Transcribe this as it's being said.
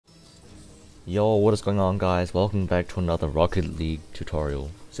Yo, what is going on guys? Welcome back to another Rocket League tutorial.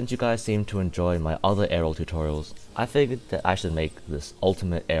 Since you guys seem to enjoy my other aerial tutorials, I figured that I should make this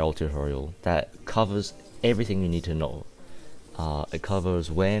ultimate aerial tutorial that covers everything you need to know. It covers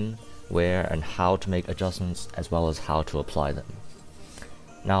when, where, and how to make adjustments, as well as how to apply them.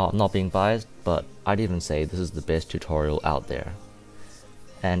 Now, I'm not being biased, but I'd even say this is the best tutorial out there.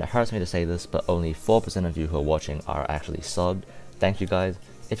 And it hurts me to say this, but only 4% of you who are watching are actually subbed. Thank you guys.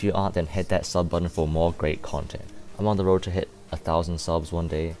 If you aren't, then hit that sub button for more great content. I'm on the road to hit 1,000 subs one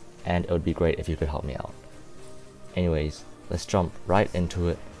day, and it would be great if you could help me out. Anyways, let's jump right into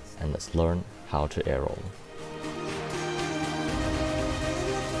it, and let's learn how to air roll.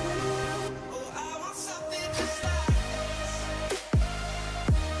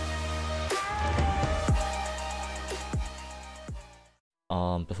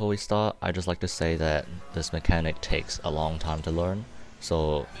 Before we start, I'd just like to say that this mechanic takes a long time to learn,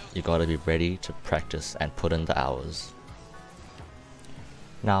 so you gotta be ready to practice and put in the hours.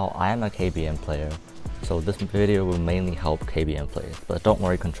 Now, I am a KBM player, so this video will mainly help KBM players, but don't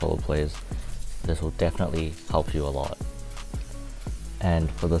worry controller players, this will definitely help you a lot. And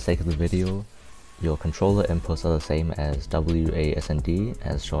for the sake of the video, your controller inputs are the same as W, A, S, and D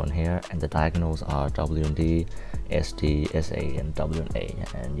as shown here, and the diagonals are W and D, S, D, S, A, and W and A,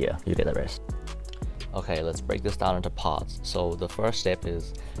 and yeah, you get the rest. Okay, let's break this down into parts. So the first step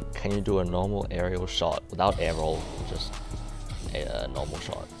is, can you do a normal aerial shot without air roll, just a normal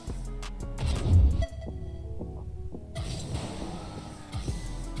shot?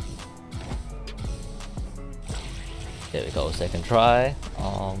 There we go, second try.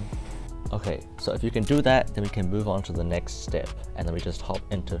 Okay, so if you can do that, then we can move on to the next step, and then we just hop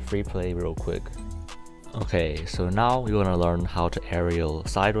into free play real quick. Okay, so now we want to learn how to aerial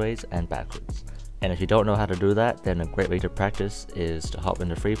sideways and backwards. And if you don't know how to do that, then a great way to practice is to hop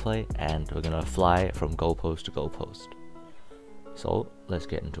into free play, and we're gonna fly from goalpost to goalpost. So let's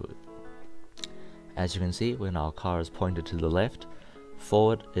get into it. As you can see, when our car is pointed to the left,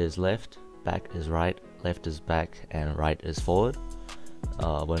 forward is left, back is right, left is back, and right is forward.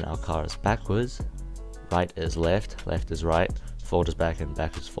 When our car is backwards, right is left, left is right, forward is back, and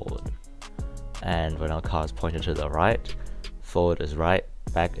back is forward. And when our car is pointed to the right, forward is right,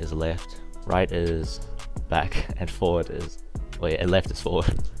 back is left, right is back, and left is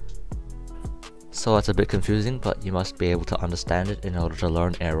forward. So it's a bit confusing, but you must be able to understand it in order to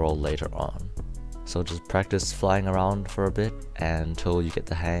learn air roll later on. So just practice flying around for a bit until you get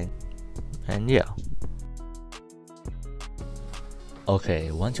the hang, and yeah.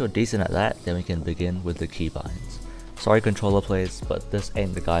 Okay, once you're decent at that, then we can begin with the keybinds. Sorry controller players, but this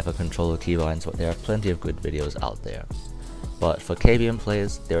ain't the guy for controller keybinds, but there are plenty of good videos out there. But for KBM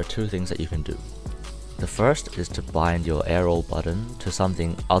players, there are two things that you can do. The first is to bind your air roll button to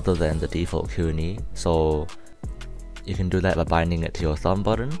something other than the default Q and E, so you can do that by binding it to your thumb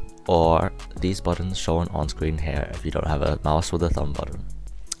button, or these buttons shown on screen here if you don't have a mouse with a thumb button.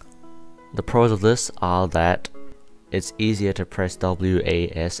 The pros of this are that it's easier to press W, A,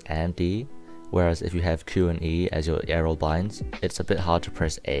 S, and D, whereas if you have Q and E as your air roll binds, it's a bit hard to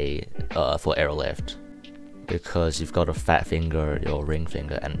press A for air left, because you've got to fat finger your ring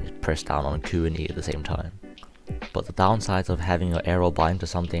finger and press down on Q and E at the same time. But the downsides of having your air roll bind to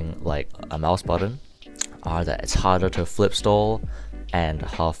something like a mouse button are that it's harder to flip stall and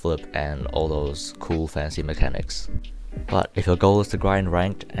half flip and all those cool fancy mechanics. But if your goal is to grind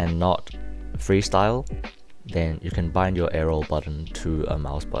ranked and not freestyle, then you can bind your air roll button to a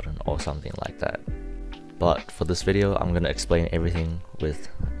mouse button or something like that. But for this video, I'm going to explain everything with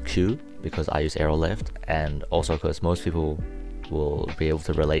Q, because I use arrow left, and also because most people will be able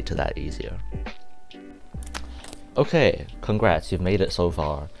to relate to that easier. Okay, congrats, you've made it so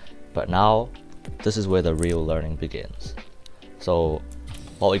far. But now, this is where the real learning begins. So,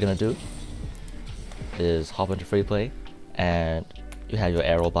 what we're going to do is hop into free play, and you have your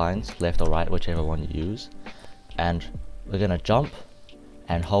arrow binds, left or right, whichever one you use. And we're going to jump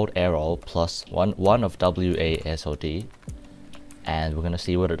and hold air roll plus one of W, A, S, or D, and we're going to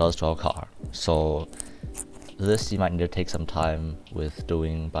see what it does to our car. So this you might need to take some time with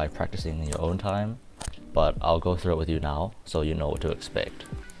doing by practicing in your own time, but I'll go through it with you now so you know what to expect.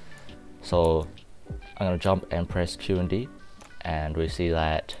 So I'm going to jump and press Q and D, and we see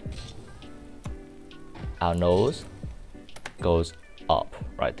that our nose goes up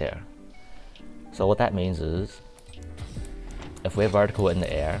right there. So what that means is, if we're vertical in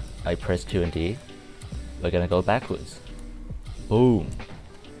the air, I press Q and D, we're gonna go backwards. Boom!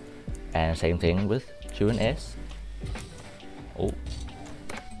 And same thing with Q and S. Oh,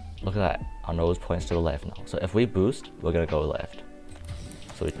 look at that, our nose points to the left now. So if we boost, we're gonna go left.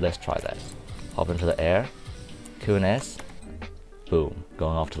 So let's try that. hop into the air, Q and S, boom,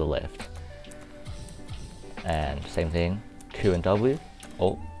 going off to the left. And same thing, Q and W,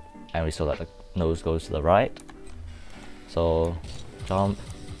 oh, and we saw that the nose goes to the right. So jump,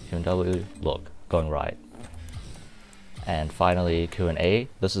 Q and W, look, going right. And finally Q and A.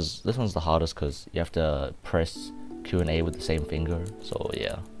 This one's the hardest because you have to press Q and A with the same finger. So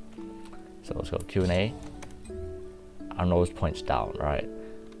yeah. So let's go Q and A. Our nose points down, right?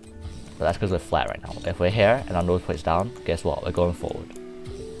 But that's because we're flat right now. If we're here and our nose points down, guess what? We're going forward.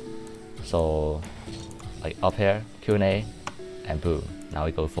 So like up here, Q and A, and boom. Now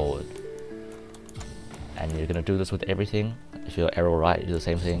we go forward. And you're gonna do this with everything. If you're arrow right, you do the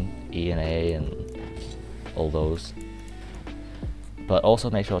same thing, E and A and all those. But also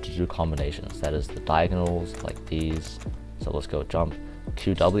make sure to do combinations, that is the diagonals like these. So let's go jump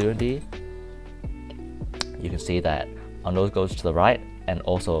Q, W, and D. You can see that our nose goes to the right and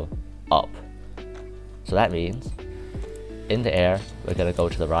also up. So that means in the air, we're gonna go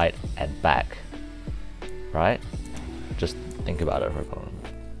to the right and back, right? Just think about it for a moment.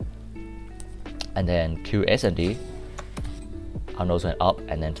 And then Q, S, and D, our nose went up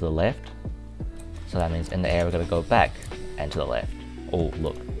and then to the left. So that means in the air, we're gonna go back and to the left. Oh,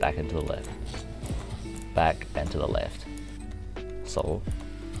 look, back and to the left. Back and to the left. So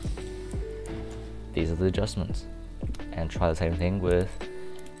these are the adjustments. And try the same thing with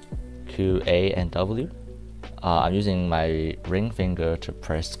Q, A, and W. I'm using my ring finger to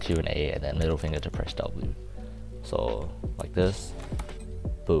press Q and A and then middle finger to press W. So like this,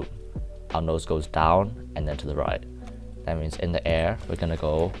 boom. Our nose goes down and then to the right. That means in the air, we're gonna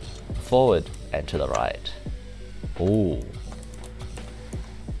go forward and to the right. Ooh.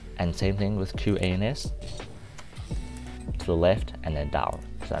 And same thing with Q, A, and S. To the left and then down.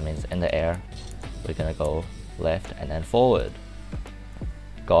 So that means in the air, we're gonna go left and then forward.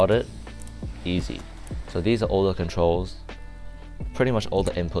 Got it? Easy. So these are all the controls, pretty much all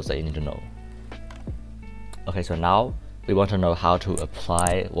the inputs that you need to know. Okay, so now we want to know how to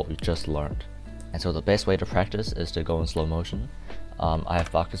apply what we've just learned. And so the best way to practice is to go in slow motion. I have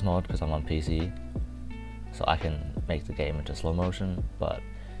Focus mode because I'm on PC, so I can make the game into slow motion, but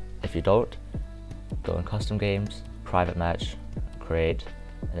if you don't, go in custom games, private match, create,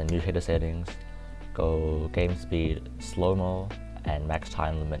 and then new shader settings, go game speed, Slowmo, and max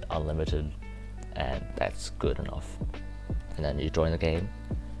time limit unlimited, and that's good enough. And then you join the game.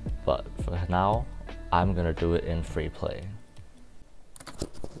 But for now, I'm gonna do it in free play.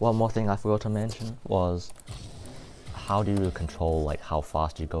 One more thing I forgot to mention was how do you control like how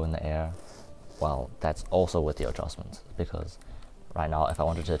fast you go in the air? Well, that's also with the adjustments, because right now if I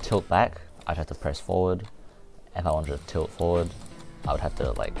wanted to tilt back, I'd have to press forward. If I wanted to tilt forward, I would have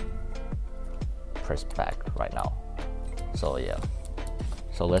to like press back right now. So yeah.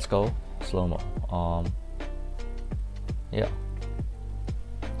 So let's go slow-mo. Yeah.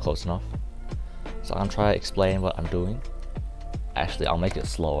 Close enough. So I'm trying to explain what I'm doing. Actually, I'll make it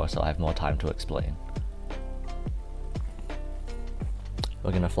slower so I have more time to explain.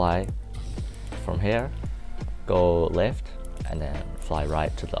 We're gonna fly from here, go left, and then fly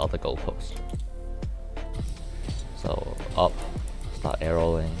right to the other goalpost. So up, start air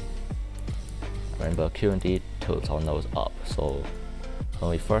rolling. Remember, Q and D tilts our nose up. So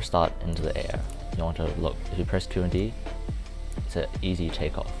when we first start into the air, you want to look, if you press Q and D, it's an easy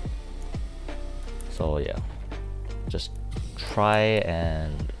takeoff. So yeah, just try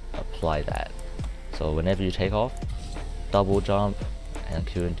and apply that. So whenever you take off, double jump and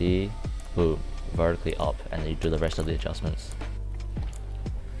Q and D, boom, vertically up, and then you do the rest of the adjustments.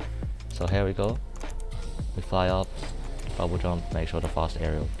 So here we go. We fly up, double jump, make sure to fast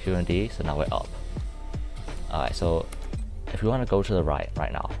aerial, Q and D, so now we're up. Alright, so if we want to go to the right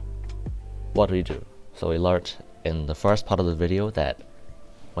now, what do we do? So we learned in the first part of the video that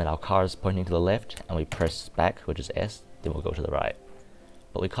when our car is pointing to the left and we press back, which is S, then we'll go to the right.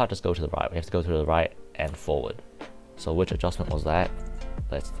 But we can't just go to the right, we have to go to the right and forward. So which adjustment was that?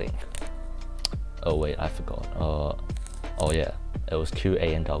 Let's think. Oh wait, I forgot. Oh yeah, it was Q,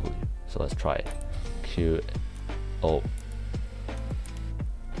 A, and W. So let's try it. Q, oh.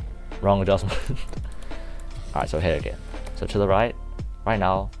 Wrong adjustment. Alright, so here again. So to the right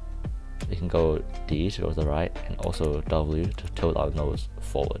now, we can go D to go to the right, and also W to tilt our nose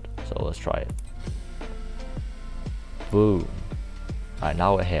forward. So let's try it. Boom. Alright,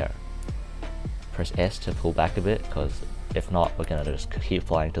 now we're here. Press S to pull back a bit, because if not, we're gonna just keep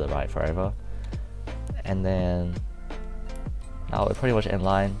flying to the right forever. And then now we're pretty much in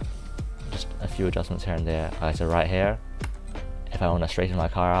line. Just a few adjustments here and there. Alright, so right here, if I want to straighten my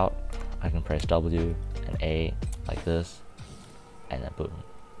car out, I can press W and A like this, and then boom.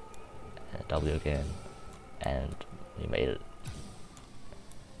 and W again, and you made it.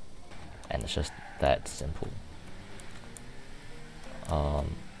 And it's just that simple.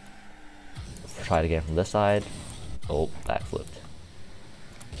 Try it again from this side. Oh, back flipped.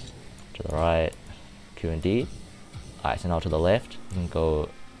 To the right, Q and D. Alright, so now to the left, you can go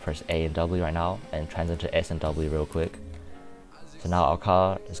press A and W right now, and transit to S and W real quick. So now our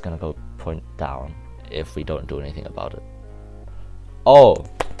car is gonna go point down if we don't do anything about it. Oh,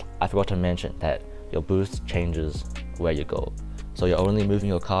 I forgot to mention that your boost changes where you go. So you're only moving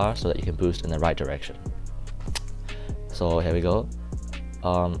your car so that you can boost in the right direction. So here we go.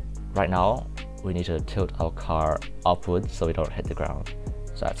 Right now, we need to tilt our car upwards so we don't hit the ground.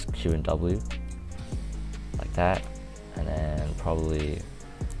 So that's Q and W, like that. And then probably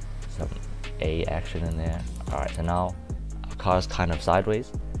some A action in there. Alright, so now our car is kind of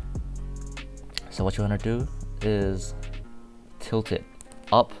sideways. So what you want to do is tilt it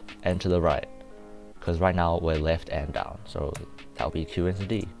up and to the right. Because right now we're left and down. So that'll be Q into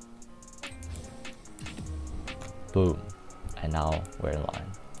D. Boom. And now we're in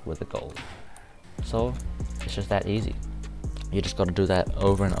line with the goal. So it's just that easy. You just got to do that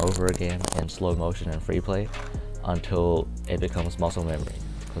over and over again in slow motion and free play until it becomes muscle memory.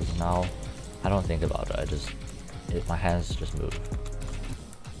 Because now I don't think about it, my hands just move.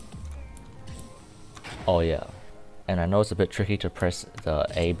 Oh yeah, and I know it's a bit tricky to press the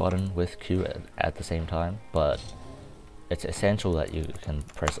A button with Q at the same time, but it's essential that you can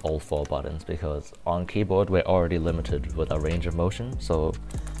press all 4 buttons, because on keyboard we're already limited with our range of motion, so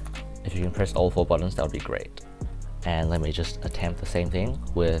if you can press all 4 buttons, that would be great. And let me just attempt the same thing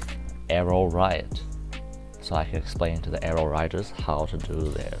with arrow right, so I can explain to the arrow riders how to do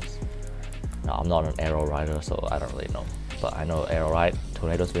theirs. Now I'm not an arrow rider, so I don't really know, but I know arrow right,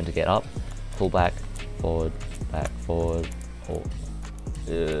 tornado spin to get up, pull back, forward, back, forward. Oh,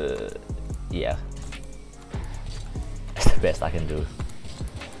 yeah, that's the best I can do.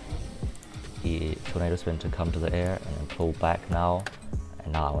 The tornado spin to come to the air and then pull back now.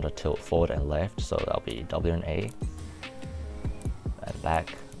 And now I want to tilt forward and left, so that'll be W and A. And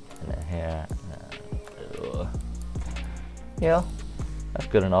back, and then here. And yeah, that's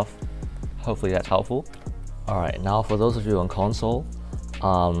good enough. Hopefully that's helpful. Alright, now for those of you on console,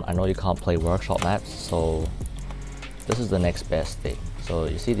 I know you can't play workshop maps, so this is the next best thing. So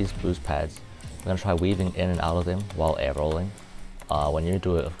you see these boost pads, I'm going to try weaving in and out of them while air rolling. When you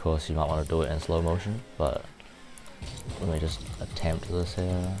do it, of course, you might want to do it in slow motion, but let me just attempt this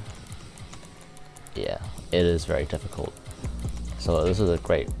here. Yeah, it is very difficult. So this is a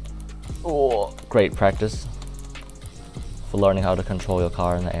great practice for learning how to control your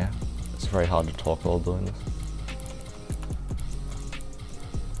car in the air. It's very hard to talk while doing this.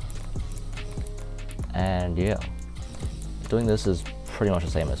 And yeah, doing this is pretty much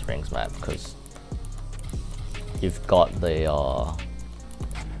the same as rings map, because you've got the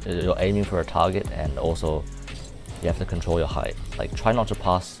you're aiming for a target, and also you have to control your height. Like, try not to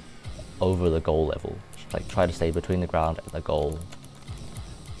pass over the goal level. Like, try to stay between the ground and the goal.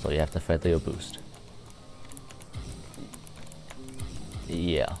 So you have to feather your boost.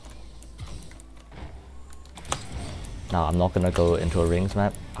 Yeah. Now I'm not gonna go into a rings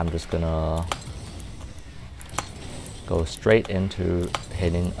map. I'm just gonna go straight into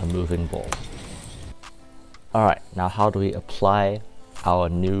hitting a moving ball. Alright, now how do we apply our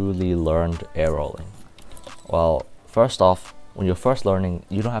newly learned air rolling? Well, first off, when you're first learning,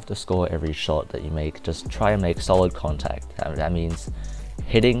 you don't have to score every shot that you make. Just try and make solid contact. That means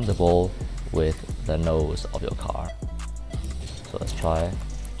hitting the ball with the nose of your car. So let's try.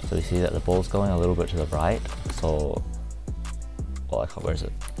 So you see that the ball's going a little bit to the right. So, well, where is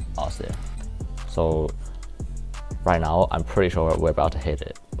it? Oh, it's there. So right now, I'm pretty sure we're about to hit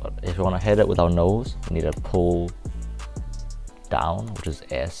it. But if you want to hit it with our nose, you need to pull down, which is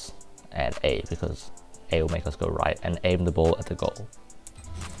S, and A, because A will make us go right, and aim the ball at the goal.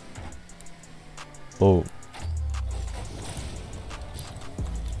 Boom.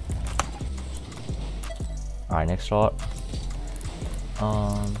 Alright, next shot.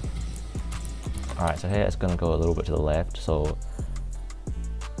 Alright, so here it's gonna go a little bit to the left, so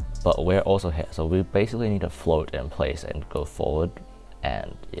but we're also here, so we basically need to float in place and go forward,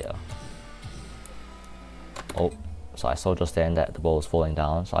 and yeah. Oh, so I saw just then that the ball is falling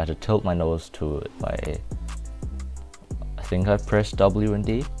down, so I had to tilt my nose to it by, I think I pressed W and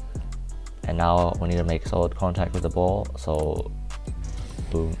D, and now we need to make solid contact with the ball, so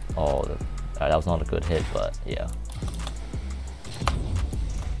boom. Oh, that was not a good hit, but yeah.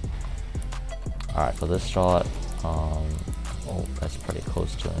 Alright, for this shot, oh, that's pretty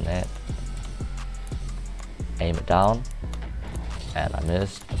close to the net. Aim it down, And I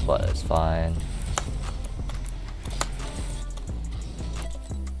missed, but it's fine.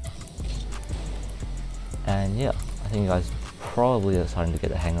 And yeah, I think you guys probably are starting to get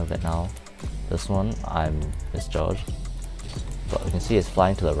the hang of it now. This one, I'm misjudged. But you can see it's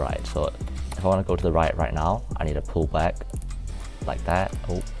flying to the right, so if I want to go to the right now, I need to pull back like that.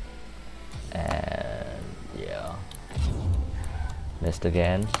 Oh, and yeah, missed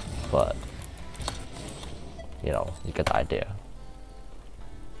again, but you know, you get the idea.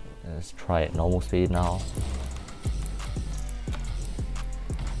 Let's try it normal speed now.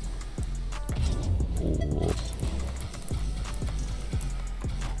 Ooh.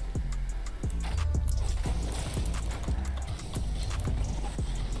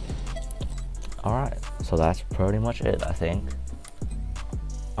 Alright, so that's pretty much it, I think.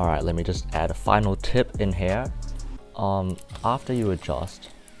 Alright, let me just add a final tip in here. After you adjust,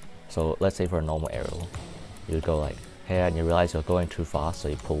 so let's say for a normal aerial, you would go like here and you realize you're going too fast, so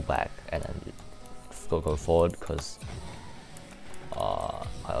you pull back and then you go forward, because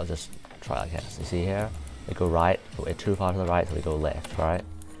I'll just try like this. You see here, we go right, we're too far to the right, so we go left, right?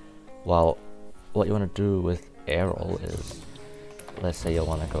 Well, what you want to do with aerial is, let's say you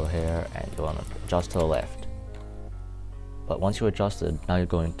want to go here and you want to adjust to the left, but once you adjusted, now you're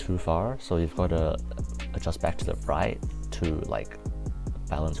going too far, so you've got to adjust back to the right to like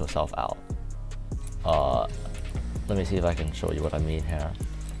balance yourself out. Let me see if I can show you what I mean here.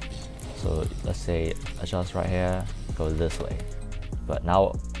 So let's say adjust right here, go this way, but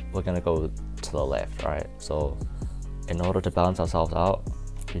now we're gonna go to the left, right? So in order to balance ourselves out,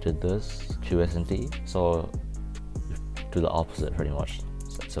 we did this Q, S, and D. So do the opposite pretty much.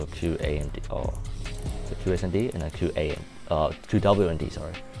 So Q, A, and D. Oh, so Q, S, and D, and then Q, A, and Q, W, and D.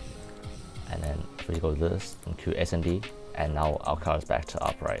 Sorry. And then if we go this and Q, S, and D, and now our car is back to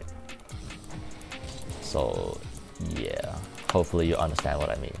upright. So yeah, hopefully you understand what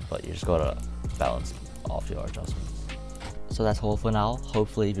I mean, but you just gotta balance off your adjustments. So that's all for now.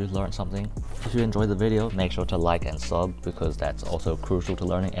 Hopefully you learned something. If you enjoyed the video, make sure to like and sub, because that's also crucial to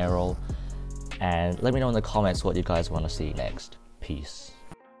learning aerial. And let me know in the comments what you guys want to see next. Peace.